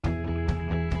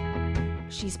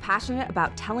She's passionate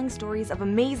about telling stories of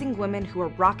amazing women who are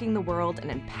rocking the world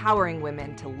and empowering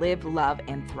women to live, love,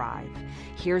 and thrive.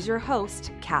 Here's your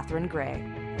host, Katherine Gray.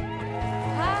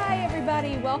 Hi,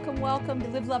 everybody. Welcome to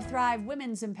Live, Love, Thrive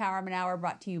Women's Empowerment Hour,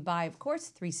 brought to you by, of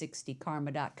course,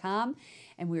 360karma.com.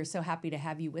 And we are so happy to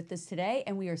have you with us today.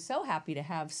 And we are so happy to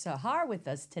have Sahar with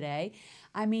us today.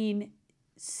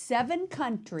 7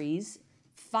 countries,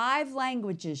 5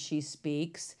 languages she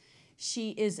speaks.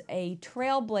 She is a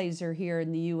trailblazer here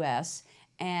in the U.S.,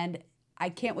 and I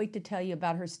can't wait to tell you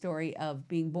about her story of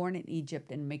being born in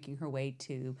Egypt and making her way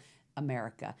to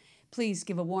America. Please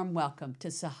give a warm welcome to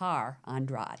Sahar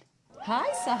Andrade. Hi,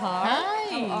 Sahar.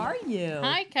 Hi. How are you?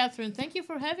 Hi, Katherine. Thank you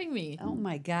for having me. Oh,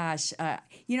 my gosh.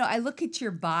 I look at your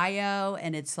bio,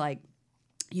 and it's like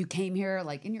you came here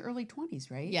like in your early 20s,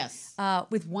 right? Yes.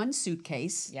 With one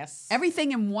suitcase. Yes.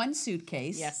 Everything in one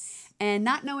suitcase. Yes. And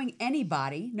not knowing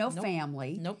anybody, no Nope.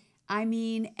 family. Nope.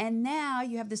 And now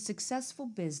you have this successful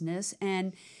business,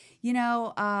 and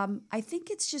I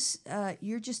think it's just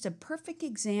you're just a perfect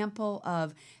example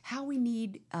of how we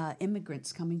need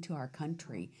immigrants coming to our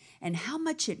country and how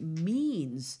much it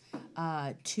means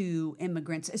to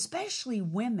immigrants, especially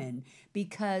women,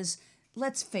 because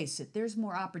let's face it, there's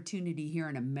more opportunity here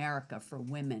in America for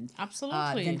women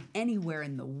Absolutely. than anywhere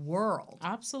in the world.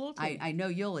 Absolutely. I know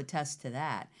you'll attest to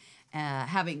that.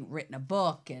 Having written a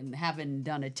book and having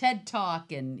done a TED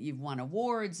Talk, and you've won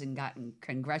awards and gotten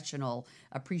congressional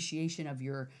appreciation of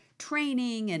your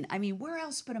training. And where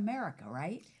else but America,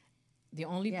 right? The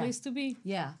only place to be.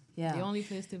 Yeah. The only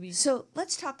place to be. So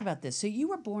let's talk about this. So you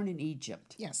were born in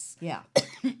Egypt. Yes. Yeah.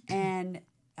 and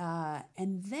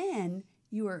then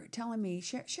you were telling me,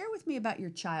 share with me about your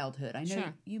childhood. I know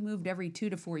Sure. you moved every 2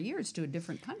 to 4 years to a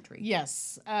different country.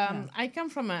 Yes. I come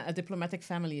from a diplomatic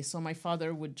family, so my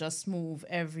father would just move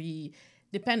every,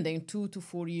 depending, 2 to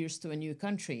 4 years to a new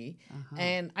country.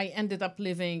 And I ended up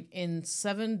living in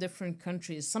 7 different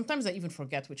countries. Sometimes I even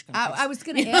forget which countries. I was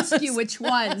going to ask you which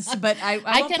ones, but I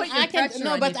won't put your pressure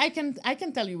on you. I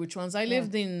can tell you which ones. I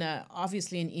lived in,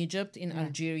 obviously in Egypt, in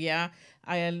Algeria.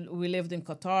 We lived in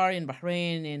Qatar, in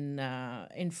Bahrain,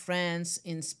 in France,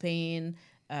 in Spain,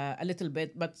 a little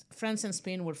bit. But France and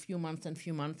Spain were few months.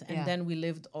 And then we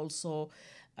lived also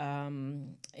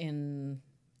in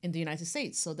the United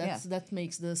States. So that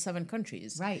makes the 7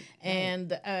 countries. Right.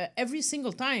 And every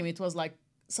single time it was like,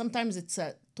 sometimes it's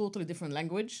a totally different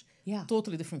language. Yeah.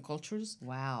 Totally different cultures.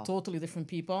 Wow. Totally different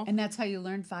people. And that's how you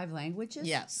learned 5 languages?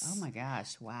 Yes. Oh my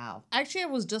gosh, wow. Actually, I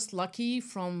was just lucky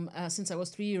from since I was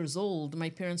 3 years old,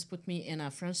 my parents put me in a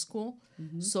French school.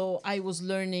 So I was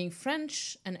learning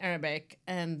French and Arabic,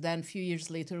 and then a few years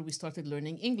later, we started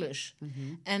learning English.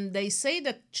 And they say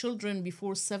that children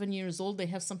before 7 years old, they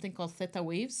have something called theta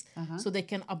waves, so they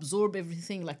can absorb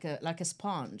everything like a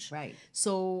sponge. Right.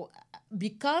 So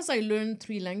because I learned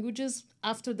 3 languages,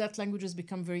 after that, languages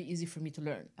become very easy for me to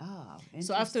learn. Oh,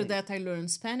 So after interesting. that, I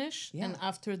learned Spanish, and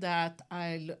after that,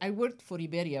 I worked for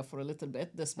Iberia for a little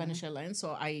bit, the Spanish airline. So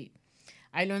I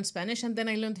learned Spanish, and then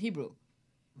I learned Hebrew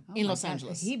in Los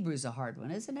Angeles. Hebrew's a hard one,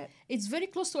 isn't it? It's very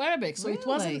close to Arabic, so it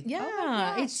wasn't. Really? Yeah, Oh my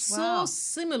gosh, it's wow. so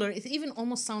similar. It even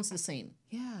almost sounds the same.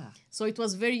 Yeah. So it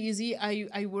was very easy.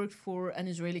 I worked for an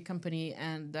Israeli company,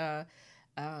 and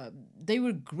they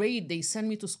were great. They sent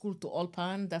me to school to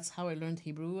Olpan. That's how I learned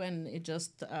Hebrew, and it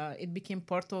just it became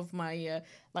part of my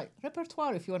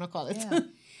repertoire, if you want to call it. Yeah.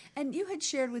 And you had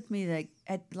shared with me that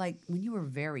when you were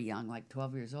very young, like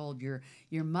 12 years old, your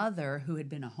mother, who had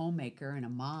been a homemaker and a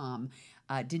mom,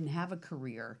 didn't have a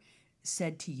career,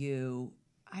 said to you,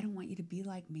 "I don't want you to be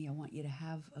like me. I want you to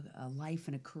have a life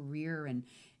and a career." And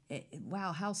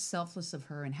wow, how selfless of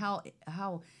her, and how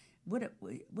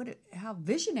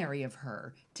visionary of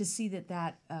her to see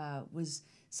that was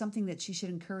something that she should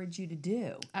encourage you to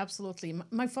do. Absolutely.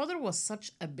 My father was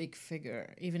such a big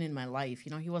figure, even in my life.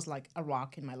 He was like a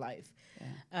rock in my life.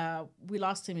 Yeah. We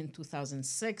lost him in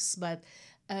 2006, but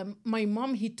my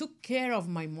mom, he took care of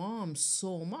my mom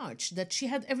so much that she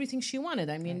had everything she wanted.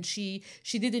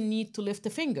 She didn't need to lift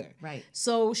a finger. Right.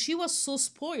 So she was so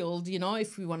spoiled,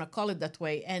 if we want to call it that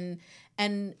way.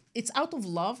 And it's out of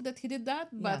love that he did that.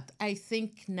 But I think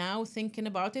now, thinking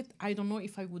about it, I don't know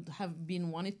if I would have been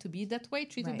wanted to be that way,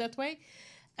 treated that way.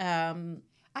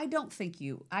 I don't think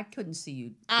I couldn't see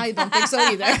you. I don't think so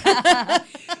either.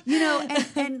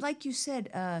 And like you said,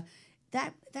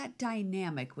 that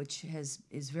dynamic, which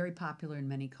is very popular in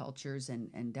many cultures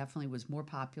and definitely was more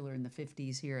popular in the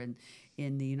 50s here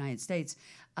in the United States,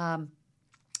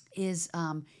 is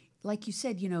like you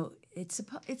said,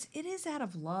 it is out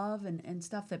of love and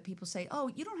stuff that people say, oh,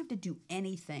 you don't have to do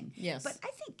anything. Yes. But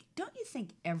don't you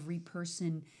think every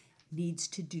person needs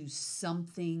to do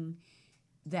something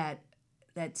that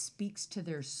speaks to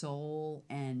their soul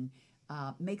and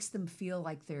makes them feel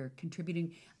like they're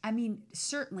contributing. I mean,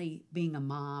 certainly being a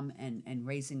mom and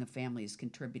raising a family is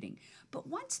contributing. But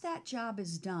once that job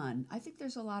is done, I think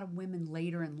there's a lot of women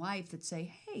later in life that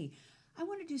say, hey, I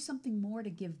want to do something more to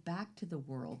give back to the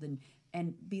world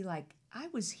and be like, I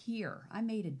was here. I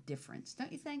made a difference.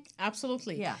 Don't you think?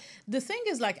 Absolutely. Yeah. The thing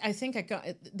is, like, I think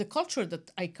the culture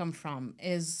that I come from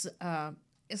is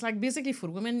it's like basically for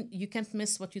women, you can't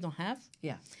miss what you don't have.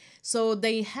 Yeah. So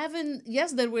they haven't.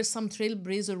 Yes, there were some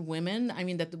trailblazer women. I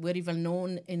mean, that were even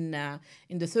known in the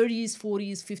 30s,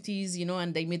 40s, 50s.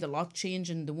 And they made a lot change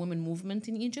in the women movement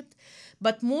in Egypt.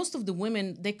 But most of the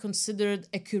women, they considered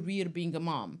a career being a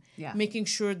mom, Yeah. making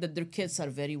sure that their kids are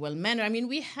very well mannered. I mean,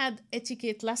 we had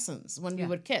etiquette lessons when we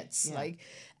were kids, like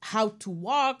how to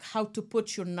walk, how to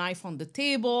put your knife on the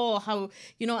table, how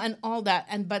and all that.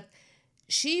 But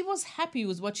she was happy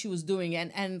with what she was doing,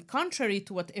 and contrary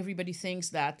to what everybody thinks,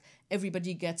 that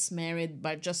everybody gets married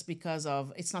but just because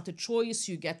of, it's not a choice,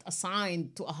 you get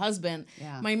assigned to a husband.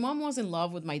 My mom was in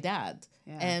love with my dad,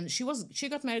 and she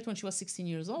got married when she was 16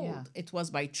 years old. It was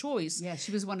by choice.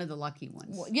 She was one of the lucky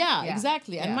ones. Well,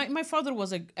 exactly. And my father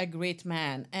was a great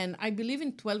man, and I believe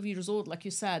in 12 years old, like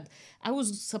you said, I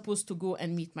was supposed to go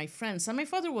and meet my friends, and my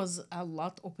father was a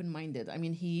lot open-minded. I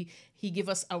mean, he gave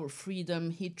us our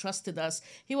freedom, he trusted us.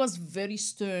 He was very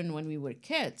stern when we were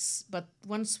kids, but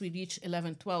once we reached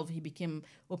 11, 12, he became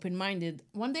open-minded.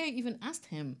 One day I even asked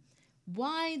him,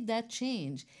 why that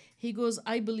change? He goes,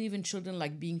 I believe in children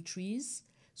like being trees.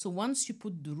 So once you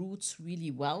put the roots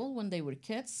really well when they were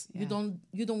kids, you don't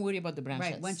worry about the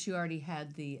branches. Right. Once you already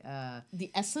had the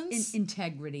essence,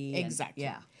 integrity.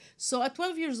 Exactly. So at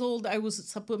 12 years old,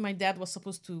 my dad was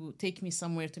supposed to take me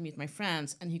somewhere to meet my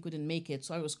friends, and he couldn't make it.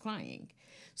 So I was crying.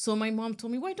 So my mom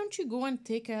told me, why don't you go and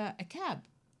take a cab?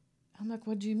 I'm like,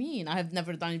 what do you mean? I have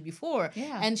never done it before.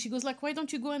 And she goes like, why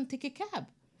don't you go and take a cab?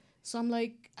 So I'm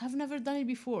like, I've never done it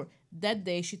before. That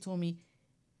day she told me,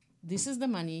 this is the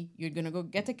money. You're going to go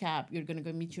get a cab. You're going to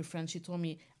go meet your friends. She told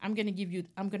me, I'm going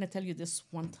to tell you this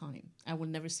one time. I will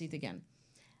never say it again.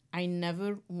 I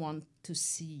never want to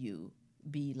see you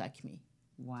be like me.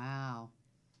 Wow.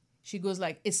 She goes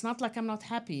like, it's not like I'm not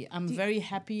happy. I'm very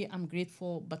happy. I'm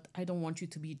grateful, but I don't want you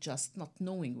to be just not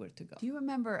knowing where to go. Do you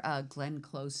remember Glenn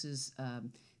Close's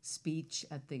speech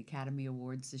at the Academy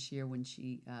Awards this year when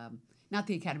she, not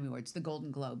the Academy Awards, the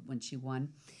Golden Globe, when she won?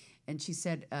 And she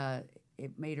said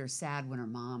it made her sad when her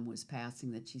mom was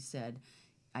passing, that she said,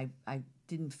 I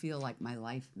didn't feel like my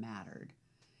life mattered.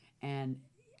 And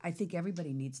I think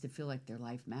everybody needs to feel like their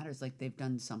life matters, like they've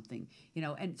done something,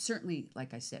 and certainly,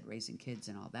 like I said, raising kids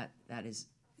and all that is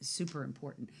super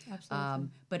important. Absolutely.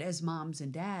 But as moms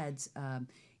and dads,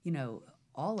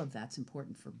 all of that's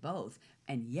important for both.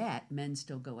 And yet men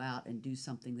still go out and do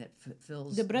something that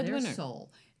fulfills their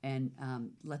soul and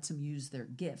lets them use their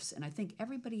gifts. And I think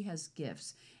everybody has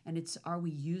gifts, and it's, are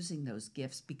we using those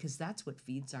gifts? Because that's what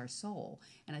feeds our soul.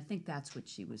 And I think that's what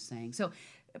she was saying. So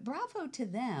bravo to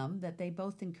them that they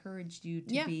both encouraged you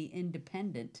to be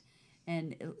independent.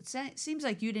 And it seems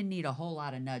like you didn't need a whole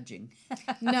lot of nudging.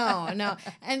 No.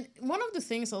 And one of the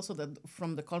things also that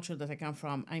from the culture that I come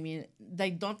from, I mean,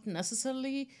 they don't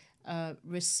necessarily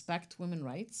respect women's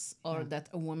rights, or that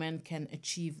a woman can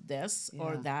achieve this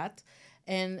or that.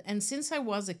 And since I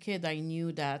was a kid, I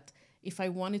knew that if I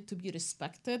wanted to be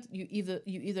respected, you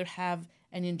either have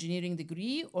an engineering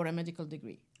degree or a medical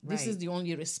degree. Right. This is the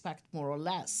only respect, more or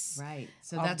less. Right.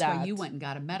 So that's why you went and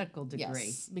got a medical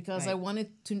degree. Yes, because I wanted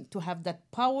to have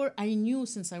that power. I knew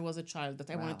since I was a child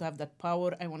that I wanted to have that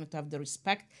power. I wanted to have the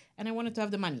respect, and I wanted to have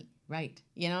the money. Right.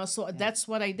 So that's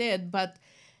what I did. But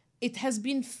it has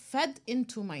been fed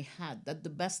into my head that the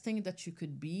best thing that you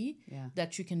could be,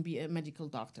 that you can be a medical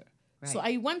doctor. Right. So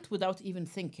I went without even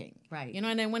thinking. Right. And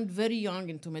I went very young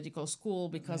into medical school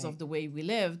because of the way we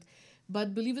lived.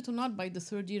 But believe it or not, by the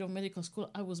third year of medical school,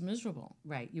 I was miserable.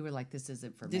 Right. You were like, this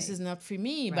isn't for me. This is not for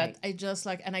me. Right. But I just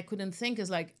and I couldn't think, it's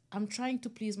like, I'm trying to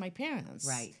please my parents.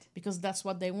 Right. Because that's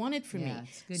what they wanted for me.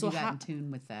 It's good you got in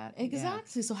tune with that.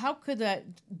 Exactly. Yeah. So how could I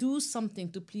do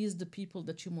something to please the people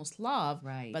that you most love,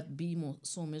 but be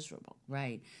so miserable?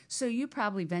 Right. So you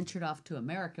probably ventured off to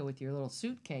America with your little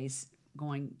suitcase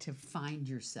going to find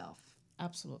yourself.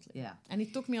 Absolutely. Yeah. And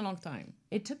it took me a long time.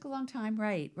 It took a long time,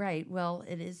 right. Well,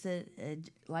 it is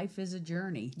life is a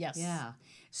journey. Yes. Yeah.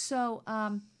 So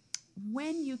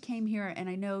when you came here, and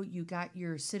I know you got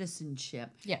your citizenship,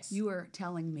 you were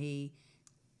telling me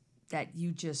that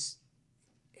you just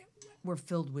were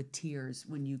filled with tears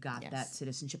when you got that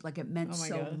citizenship. Like it meant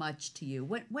so much to you.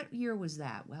 What year was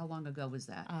that? How long ago was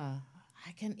that?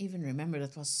 I can't even remember.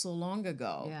 That was so long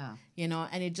ago. Yeah. You know,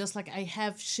 and it just like I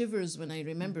have shivers when I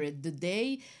remember it. The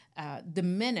day, the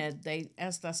minute they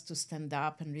asked us to stand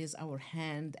up and raise our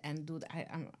hand and do that,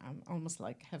 I'm almost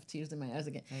like have tears in my eyes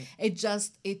again. Right.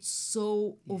 It's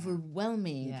so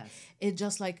overwhelming. Yes. It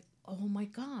just like, oh my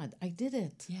God, I did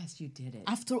it. Yes, you did it.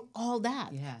 After all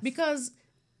that. Yes. Because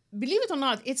believe it or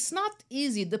not, it's not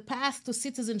easy. The path to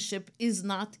citizenship is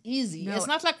not easy. No. It's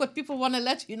not like what people want to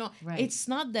let you know. Right. It's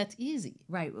not that easy.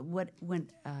 Right. When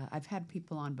I've had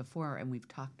people on before and we've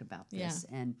talked about this,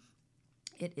 and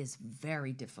it is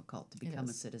very difficult to become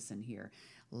a citizen here.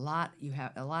 You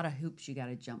have a lot of hoops you got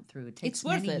to jump through. It takes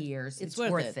many years. It's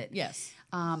worth it. Yes.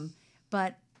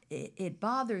 But it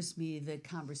bothers me, the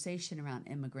conversation around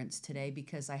immigrants today,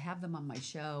 because I have them on my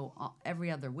show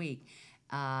every other week,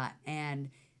 and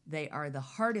they are the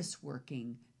hardest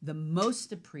working, the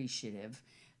most appreciative,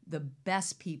 the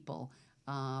best people,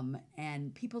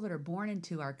 and people that are born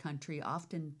into our country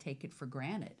often take it for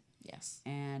granted. Yes.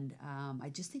 And I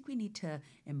just think we need to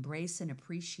embrace and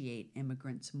appreciate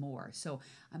immigrants more. So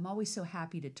I'm always so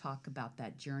happy to talk about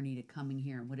that journey to coming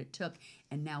here and what it took,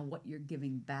 and now what you're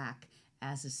giving back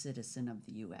as a citizen of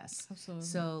the U.S. Absolutely.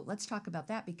 So let's talk about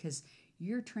that, because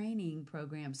your training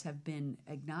programs have been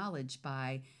acknowledged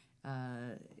by,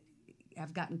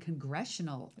 have gotten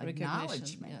congressional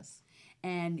acknowledgement. Yes.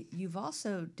 And you've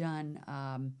also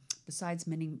done, besides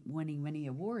winning many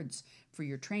awards for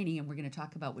your training, and we're going to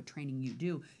talk about what training you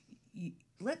do.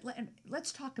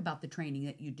 Let's talk about the training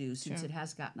that you do, since it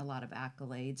has gotten a lot of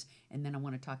accolades. And then I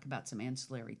want to talk about some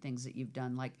ancillary things that you've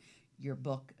done, like your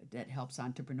book that helps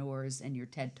entrepreneurs and your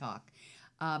TED Talk.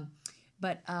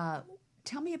 But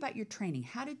tell me about your training.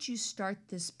 How did you start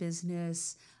this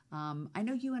business? I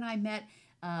know you and I met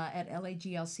at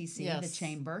LAGLCC, the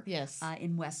chamber,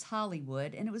 in West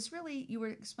Hollywood. And it was really, you were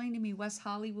explaining to me West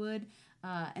Hollywood,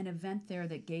 an event there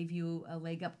that gave you a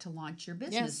leg up to launch your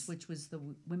business, which was the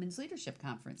Women's Leadership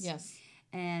Conference. Yes.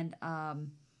 And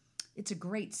it's a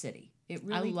great city. It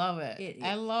really, I love it.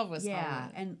 I love West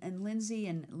Hollywood. Yeah, and Lindsay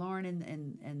and Lauren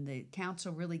and the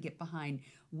council really get behind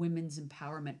women's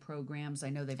empowerment programs. I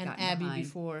know they've gotten Abby behind.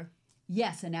 before.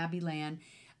 Yes, and Abby Land.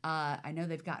 I know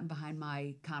they've gotten behind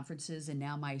my conferences and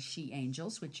now my She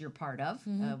Angels, which you're part of,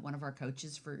 one of our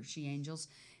coaches for She Angels.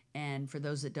 And for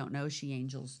those that don't know,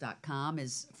 sheangels.com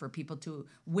is for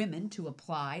women to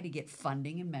apply to get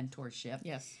funding and mentorship.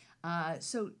 Yes.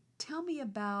 So tell me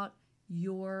about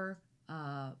your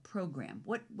program.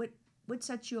 What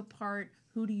sets you apart?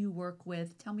 Who do you work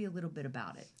with? Tell me a little bit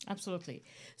about it. Absolutely.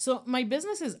 So my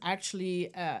business is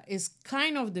actually is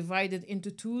kind of divided into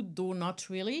two, though not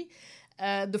really.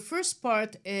 The first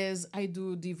part is I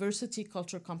do diversity,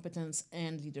 culture, competence,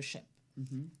 and leadership,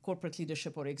 corporate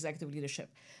leadership or executive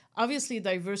leadership. Obviously,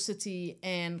 diversity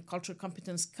and culture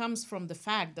competence comes from the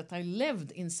fact that I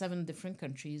lived in 7 different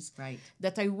countries,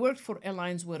 that I worked for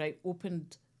airlines where I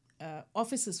opened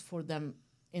offices for them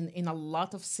in a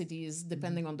lot of cities,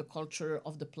 depending on the culture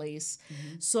of the place.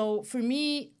 So for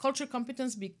me, culture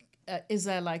competence is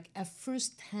a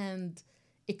first-hand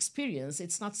experience.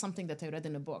 It's not something that I read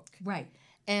in a book. Right.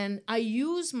 And I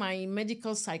use my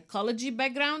medical psychology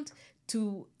background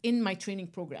in my training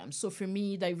program. So for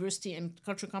me, diversity and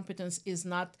cultural competence is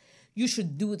not, you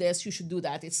should do this, you should do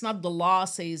that. It's not the law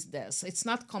says this. It's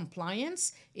not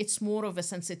compliance. It's more of a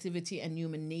sensitivity and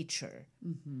human nature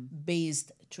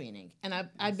based training. And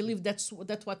I believe that's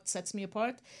what sets me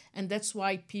apart. And that's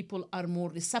why people are more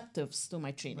receptive to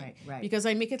my training. Right. Because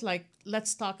I make it like,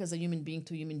 let's talk as a human being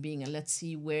to human being and let's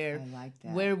see where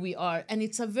we are. And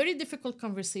it's a very difficult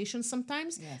conversation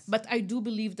sometimes. Yes. But I do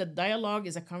believe that dialogue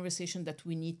is a conversation that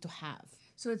we need to have.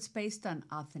 So it's based on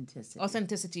authenticity.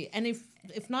 Authenticity. And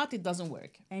if not, it doesn't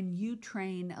work. And you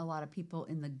train a lot of people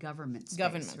in the government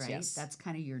space, right? Yes. That's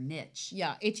kind of your niche.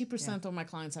 Yeah, 80% of my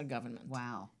clients are government.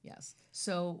 Wow. Yes.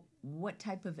 So what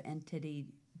type of entity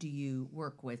do you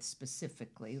work with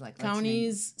specifically? Like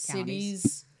counties,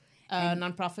 cities,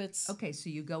 nonprofits. Okay,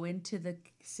 so you go into the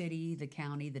city, the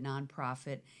county, the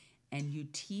nonprofit, and you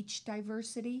teach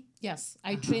diversity? Yes,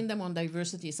 I train them on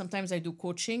diversity. Sometimes I do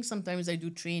coaching, sometimes I do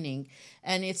training.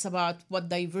 And it's about what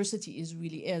diversity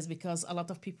really is, because a lot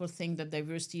of people think that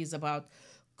diversity is about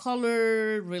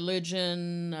color,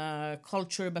 religion,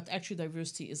 culture, but actually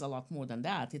diversity is a lot more than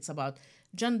that. It's about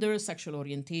gender, sexual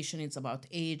orientation, it's about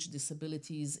age,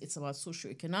 disabilities, it's about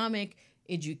socioeconomic,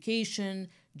 education,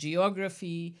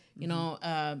 geography,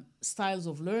 styles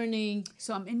of learning.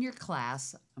 So I'm in your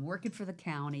class, I'm working for the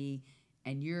county,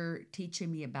 and you're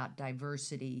teaching me about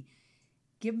diversity.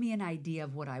 Give me an idea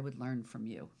of what I would learn from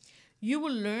you. You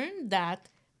will learn that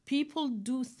people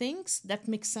do things that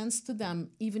make sense to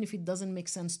them, even if it doesn't make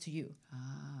sense to you.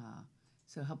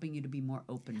 So helping you to be more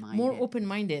open-minded. More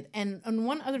open-minded. And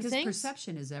one other because thing.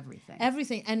 Perception is everything.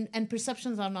 Everything. And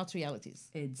perceptions are not realities.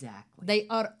 Exactly. They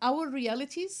are our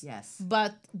realities. Yes.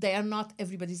 But they are not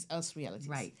everybody else's realities.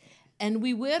 Right. And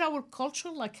we wear our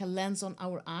culture like a lens on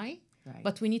our eye. Right.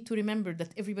 But we need to remember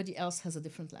that everybody else has a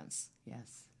different lens.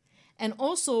 Yes. And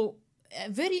also, a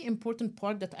very important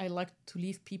part that I like to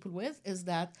leave people with is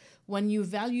that when you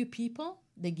value people,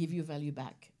 they give you value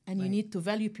back. And you need to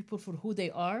value people for who they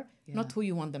are, not who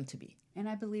you want them to be. And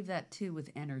I believe that too with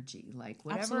energy. Like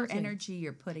whatever energy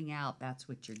you're putting out, that's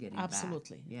what you're getting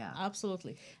Absolutely. back. Yeah.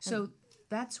 Absolutely. So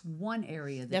that's one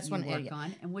area that you work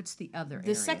on. And what's the other area?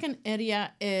 The second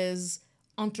area is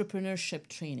entrepreneurship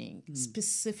training,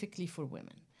 specifically for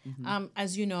women.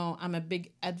 As you know, I'm a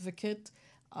big advocate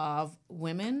of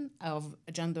women, of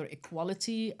gender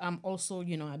equality. I'm also,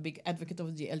 a big advocate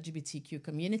of the LGBTQ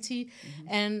community.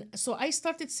 And so I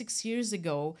started 6 years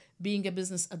ago being a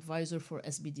business advisor for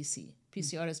SBDC,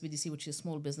 PCR SBDC, which is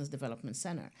Small Business Development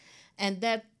Center. And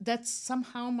that's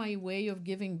somehow my way of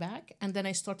giving back. And then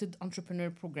I started entrepreneur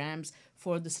programs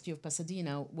for the city of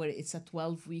Pasadena, where it's a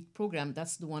 12-week program.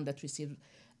 That's the one that received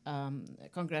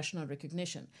congressional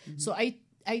recognition. So I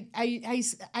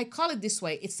call it this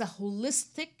way. It's a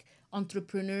holistic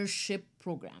entrepreneurship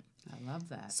program. I love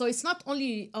that. So it's not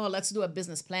only, let's do a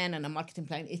business plan and a marketing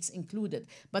plan. It's included.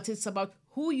 But it's about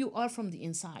who you are from the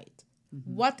inside.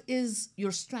 What is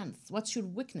your strength? What's your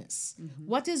weakness?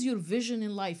 What is your vision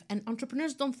in life? And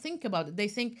entrepreneurs don't think about it. They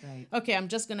think, okay, I'm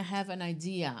just going to have an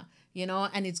idea,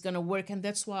 and it's going to work. And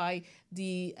that's why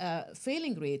the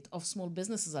failing rate of small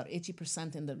businesses are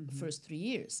 80% in the first 3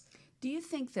 years. Do you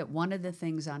think that one of the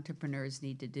things entrepreneurs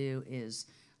need to do is,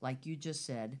 like you just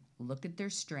said, look at their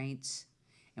strengths,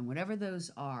 and whatever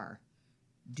those are,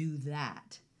 do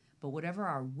that. But whatever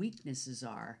our weaknesses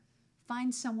are,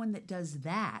 find someone that does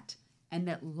that and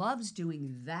that loves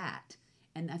doing that.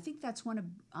 And I think that's one of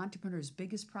entrepreneurs'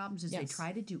 biggest problems is they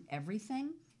try to do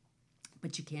everything,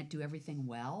 but you can't do everything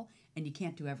well, and you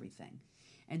can't do everything.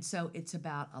 And so it's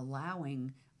about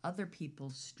allowing other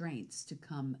people's strengths to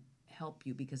come help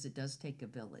you, because it does take a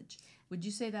village. Would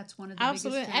you say that's one of the biggest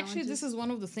challenges? Actually, this is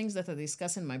one of the things that I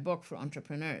discuss in my book for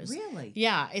entrepreneurs. Really?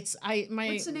 Yeah. What's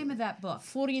the name of that book?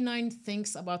 49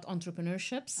 Things About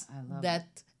Entrepreneurships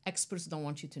that experts don't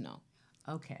want you to know.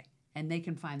 Okay. And they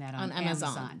can find that on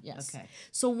Amazon. Yes. Okay.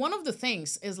 So one of the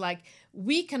things is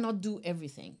we cannot do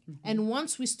everything. And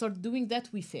once we start doing that,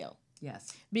 we fail.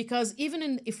 Yes. Because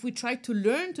even if we try to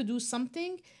learn to do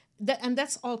something, and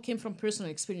that's all came from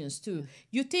personal experience too.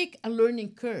 You take a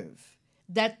learning curve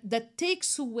that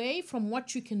takes away from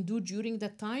what you can do during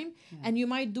that time, and you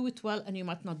might do it well and you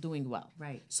might not doing well.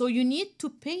 Right. So you need to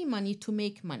pay money to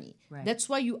make money. Right. That's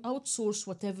why you outsource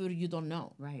whatever you don't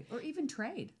know. Right. Or even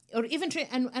trade.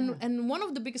 And one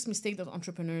of the biggest mistakes that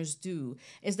entrepreneurs do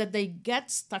is that they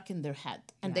get stuck in their head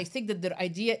and they think that their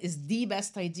idea is the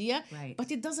best idea,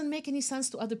 but it doesn't make any sense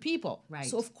to other people. Right.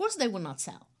 So of course they will not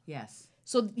sell. Yes.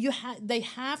 So they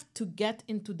have to get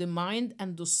into the mind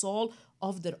and the soul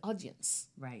of their audience.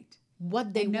 Right.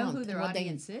 What they know want, who their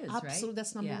audience is, right? Absolutely,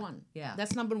 that's number one. Yeah.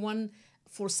 That's number one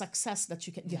for success that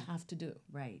you have to do.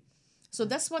 Right. So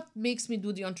that's what makes me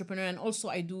do the entrepreneur, and also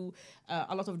I do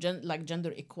a lot of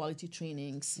gender equality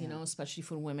trainings, especially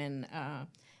for women.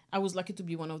 I was lucky to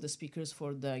be one of the speakers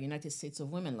for the United States of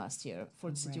Women last year for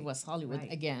the city of West Hollywood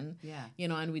again. Yeah.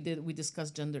 And we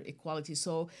discussed gender equality.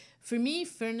 So for me,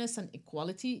 fairness and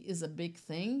equality is a big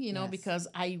thing, because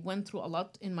I went through a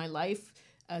lot in my life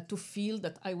to feel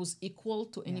that I was equal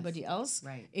to anybody else.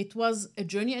 Right. It was a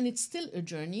journey, and it's still a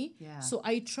journey. Yeah. So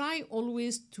I try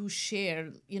always to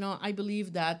share, I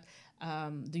believe that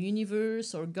the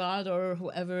universe or God or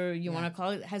whoever you want to call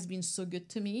it has been so good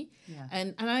to me. Yeah.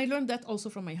 And I learned that also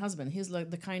from my husband. He's like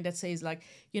the kind that says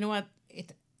you know what,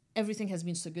 everything has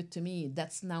been so good to me.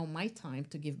 That's now my time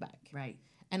to give back. Right.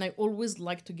 And I always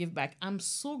like to give back. I'm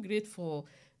so grateful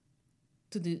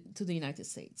to the United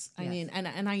States. I mean,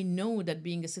 and I know that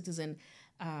being a citizen,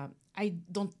 I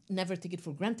don't never take it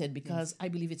for granted, because I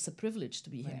believe it's a privilege to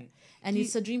be here. And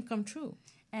it's a dream come true.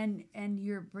 And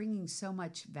you're bringing so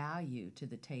much value to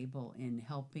the table in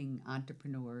helping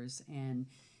entrepreneurs and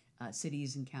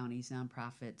cities and counties,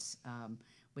 nonprofits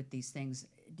with these things.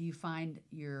 Do you find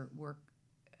your work,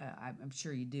 I'm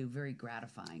sure you do, very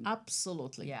gratifying?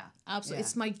 Absolutely. Yeah. Absolutely.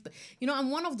 Yeah. It's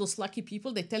I'm one of those lucky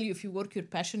people. They tell you if you work your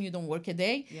passion, you don't work a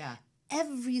day. Yeah.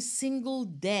 Every single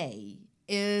day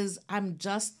I'm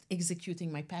just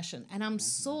executing my passion. And I'm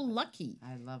so lucky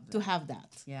I love that. to have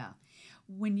that. Yeah.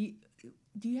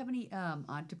 Do you have any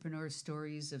entrepreneur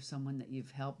stories of someone that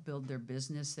you've helped build their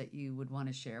business that you would want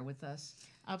to share with us?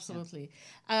 Absolutely.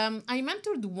 I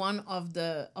mentored one of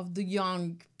the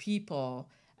young people,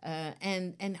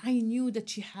 and I knew that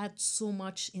she had so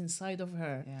much inside of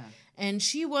her, Yeah. and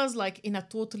she was like in a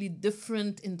totally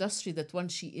different industry than one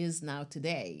she is now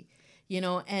today.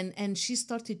 And she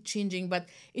started changing, but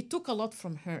it took a lot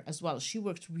from her as well. She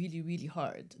worked really, really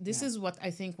hard. This Yeah. is what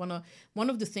I think one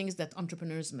of the things that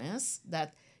entrepreneurs miss,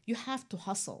 that you have to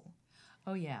hustle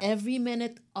Oh, yeah. every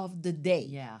minute of the day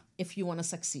Yeah. if you want to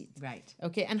succeed. Right.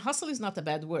 Okay, and hustle is not a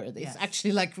bad word. It's Yes.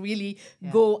 actually like really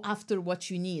Yeah. go after what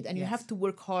you need, and you Yes. have to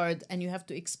work hard and you have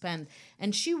to expand.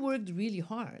 And she worked really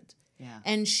hard. Yeah.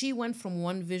 And she went from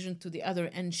one vision to the other,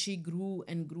 and she grew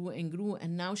and grew and grew,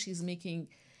 and now she's making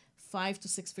 5 to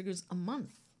 6 figures a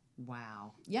month.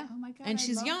 Wow. Yeah. Oh my God. And I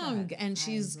she's love young, that. and I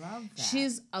she's love that.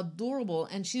 she's adorable,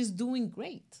 and she's doing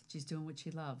great. She's doing what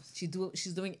she loves.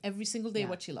 She's doing every single day Yeah.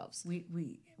 what she loves.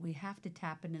 We have to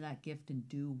tap into that gift and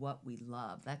do what we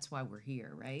love. That's why we're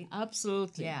here, right?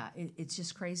 Absolutely. Yeah. It's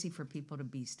just crazy for people to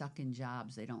be stuck in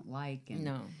jobs they don't like and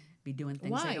No. be doing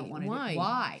things Why? they don't want to Why? do.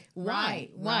 Why? Why?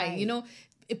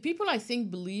 Right. People I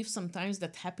think believe sometimes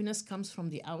that happiness comes from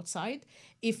the outside.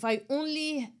 If I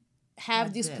only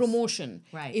have this this. promotion,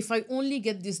 Right. if I only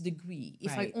get this degree,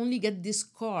 if Right. I only get this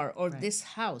car or Right. this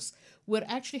house, where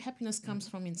actually happiness comes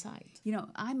from inside.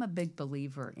 I'm a big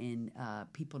believer in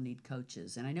people need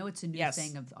coaches. And I know it's a new Yes.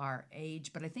 thing of our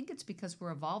age, but I think it's because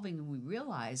we're evolving and we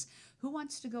realize who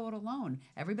wants to go it alone?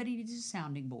 Everybody needs a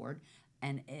sounding board.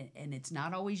 And it's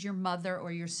not always your mother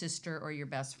or your sister or your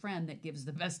best friend that gives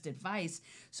the best advice.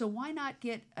 So why not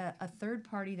get a third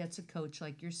party that's a coach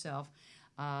like yourself?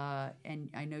 And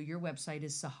I know your website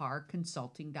is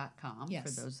saharconsulting.com Yes.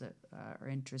 for those that are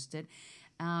interested.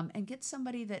 And get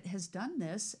somebody that has done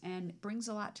this and brings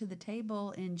a lot to the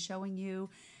table in showing you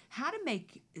how to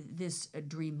make this a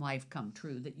dream life come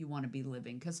true that you want to be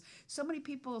living. Because so many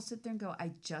people sit there and go,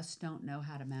 I just don't know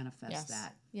how to manifest Yes.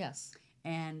 that. Yes.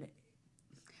 And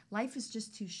life is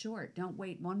just too short. Don't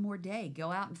wait one more day.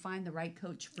 Go out and find the right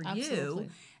coach for Absolutely.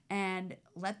 you and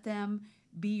let them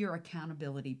be your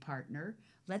accountability partner.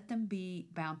 Let them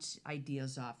bounce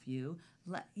ideas off you.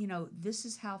 This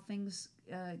is how things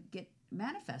get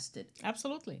manifested.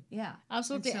 Absolutely. Yeah.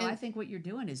 Absolutely. And so And- I think what you're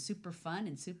doing is super fun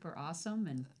and super awesome.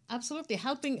 And Absolutely,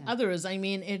 helping others. I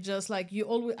mean, it just like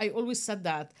I always said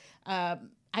that.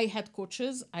 I had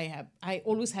coaches. I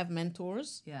always have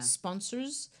mentors, Yeah.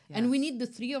 sponsors, Yeah. and we need the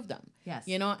three of them. Yes.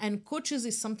 And coaches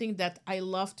is something that I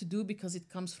love to do because it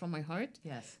comes from my heart.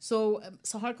 Yes. So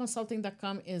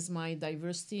saharconsulting.com is my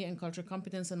diversity and culture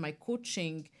competence, and my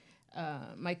coaching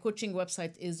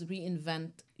website is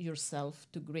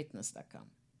reinventyourselftogreatness.com.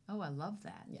 Oh, I love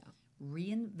that. Yeah.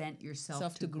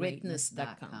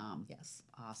 Reinventyourselftogreatness.com. Yes.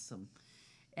 Awesome.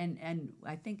 And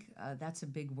I think that's a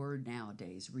big word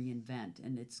nowadays, reinvent.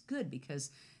 And it's good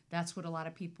because that's what a lot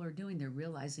of people are doing. They're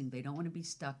realizing they don't want to be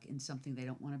stuck in something they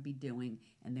don't want to be doing,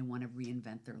 and they want to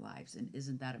reinvent their lives. And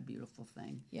isn't that a beautiful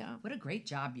thing? Yeah. What a great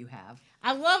job you have.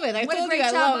 I love it. What a told great you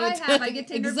I job love I it. have. I get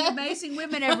to interview Exactly. amazing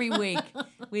women every week.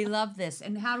 We love this.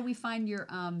 And how do we find your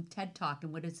TED Talk,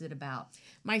 and what is it about?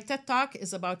 My TED Talk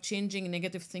is about changing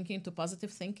negative thinking to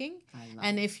positive thinking. I love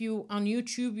And if you, on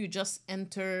YouTube, you just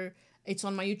enter, it's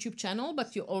on my YouTube channel,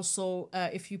 but you also,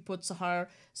 if you put Sahar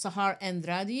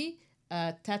Andrade,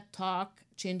 TED Talk,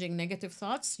 Changing Negative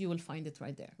Thoughts, you will find it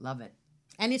right there. Love it.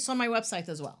 And it's on my website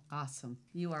as well. Awesome.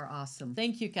 You are awesome.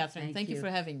 Thank you, Catherine. Thank you for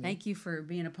having me. Thank you for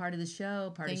being a part of the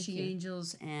show, part of Thank She you.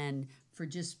 Angels, and for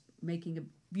just making a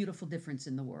beautiful difference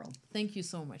in the world. Thank you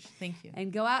so much. Thank you.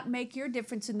 And go out and make your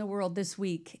difference in the world this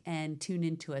week and tune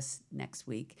in to us next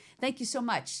week. Thank you so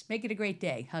much. Make it a great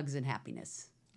day. Hugs and happiness.